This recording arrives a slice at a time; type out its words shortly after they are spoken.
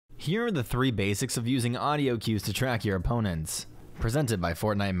Here are the 3 basics of using audio cues to track your opponents. Presented by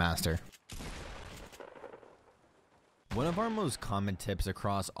FortniteMaster. One of our most common tips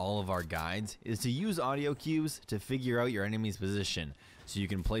across all of our guides is to use audio cues to figure out your enemy's position, so you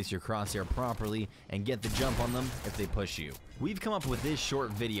can place your crosshair properly and get the jump on them if they push you. We've come up with this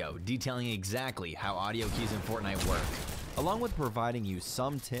short video detailing exactly how audio cues in Fortnite work, along with providing you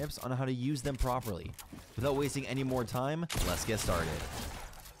some tips on how to use them properly. Without wasting any more time, let's get started.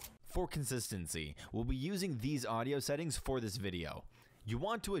 For consistency, we'll be using these audio settings for this video. You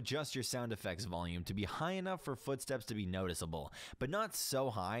want to adjust your sound effects volume to be high enough for footsteps to be noticeable, but not so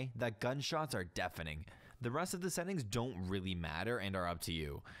high that gunshots are deafening. The rest of the settings don't really matter and are up to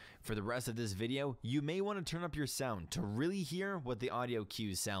you. For the rest of this video, you may want to turn up your sound to really hear what the audio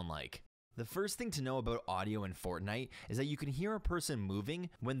cues sound like. The first thing to know about audio in Fortnite is that you can hear a person moving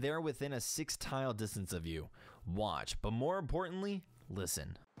when they're within a 6-tile distance of you. Watch, but more importantly,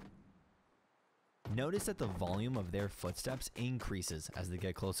 listen. Notice that the volume of their footsteps increases as they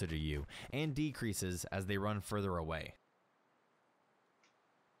get closer to you and decreases as they run further away.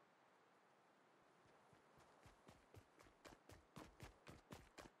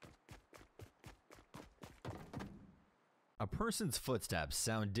 A person's footsteps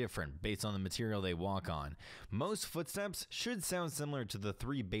sound different based on the material they walk on. Most footsteps should sound similar to the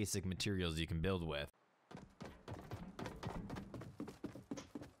 3 basic materials you can build with.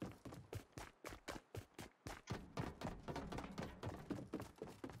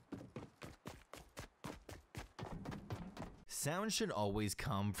 Sound should always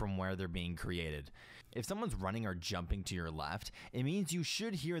come from where they're being created. If someone's running or jumping to your left, it means you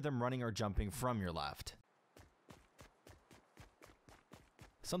should hear them running or jumping from your left.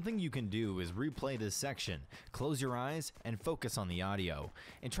 Something you can do is replay this section, close your eyes, and focus on the audio,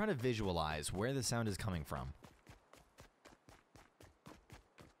 and try to visualize where the sound is coming from.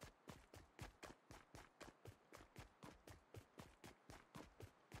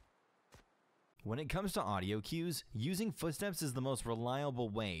 When it comes to audio cues, using footsteps is the most reliable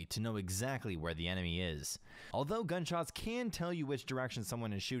way to know exactly where the enemy is. Although gunshots can tell you which direction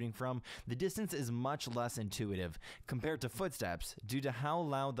someone is shooting from, the distance is much less intuitive compared to footsteps due to how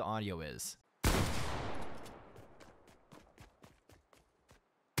loud the audio is.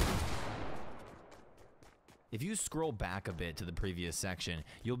 If you scroll back a bit to the previous section,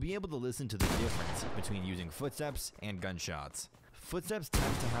 you'll be able to listen to the difference between using footsteps and gunshots. Footsteps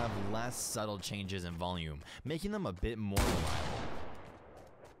tend to have less subtle changes in volume, making them a bit more reliable.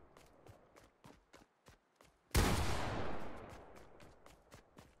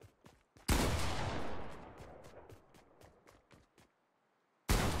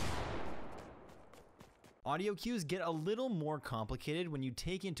 Audio cues get a little more complicated when you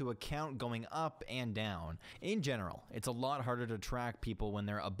take into account going up and down. In general, it's a lot harder to track people when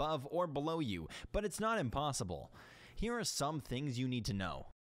they're above or below you, but it's not impossible. Here are some things you need to know.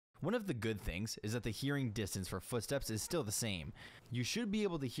 One of the good things is that the hearing distance for footsteps is still the same. You should be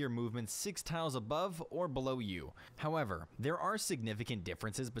able to hear movements 6 tiles above or below you. However, there are significant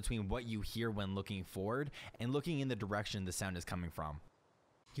differences between what you hear when looking forward and looking in the direction the sound is coming from.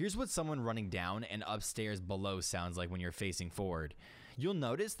 Here's what someone running down and upstairs below sounds like when you're facing forward. You'll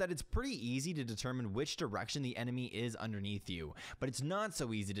notice that it's pretty easy to determine which direction the enemy is underneath you, but it's not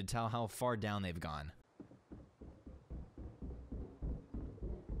so easy to tell how far down they've gone.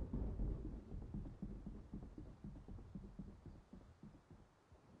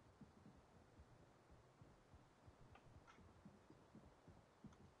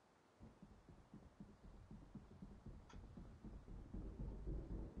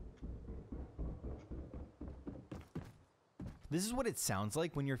 This is what it sounds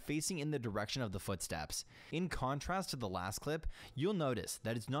like when you're facing in the direction of the footsteps. In contrast to the last clip, you'll notice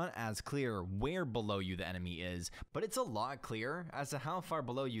that it's not as clear where below you the enemy is, but it's a lot clearer as to how far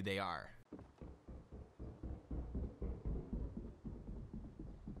below you they are.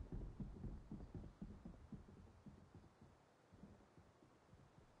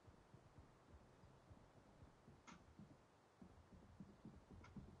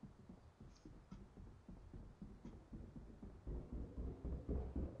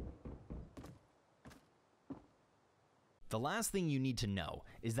 The last thing you need to know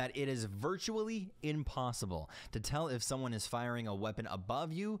is that it is virtually impossible to tell if someone is firing a weapon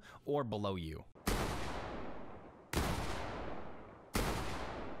above you or below you.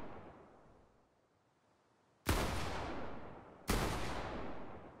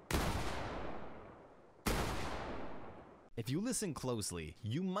 If you listen closely,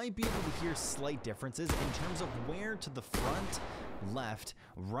 you might be able to hear slight differences in terms of where to the front, left,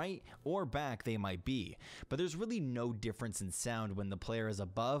 right, or back they might be, but there's really no difference in sound when the player is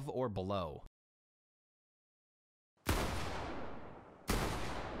above or below.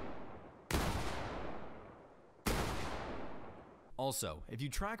 Also, if you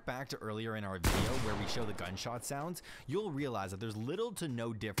track back to earlier in our video where we show the gunshot sounds, you'll realize that there's little to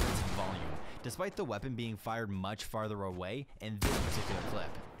no difference in volume, despite the weapon being fired much farther away in this particular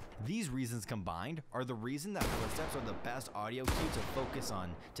clip. These reasons combined are the reason that footsteps are the best audio cue to focus on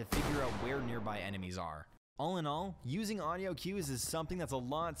to figure out where nearby enemies are. All in all, using audio cues is something that's a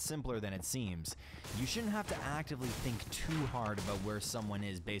lot simpler than it seems. You shouldn't have to actively think too hard about where someone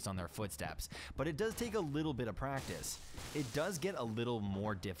is based on their footsteps, but it does take a little bit of practice. It does get a little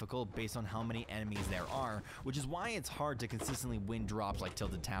more difficult based on how many enemies there are, which is why it's hard to consistently win drops like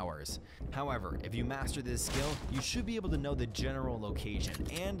tilted towers. However, if you master this skill, you should be able to know the general location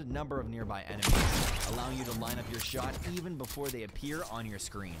and number of nearby enemies, allowing you to line up your shot even before they appear on your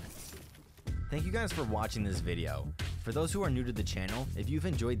screen. Thank you guys for watching this video. For those who are new to the channel, if you've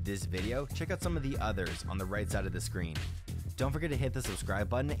enjoyed this video, check out some of the others on the right side of the screen. Don't forget to hit the subscribe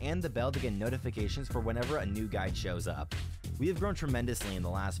button and the bell to get notifications for whenever a new guide shows up. We have grown tremendously in the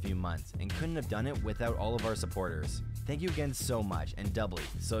last few months and couldn't have done it without all of our supporters. Thank you again so much, and doubly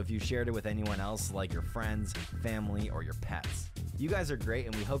so if you shared it with anyone else like your friends, family, or your pets. You guys are great,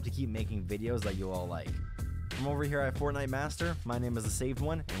 and we hope to keep making videos that you all like. From over here at FortniteMaster, my name is The Saved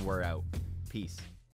One, and we're out. Peace.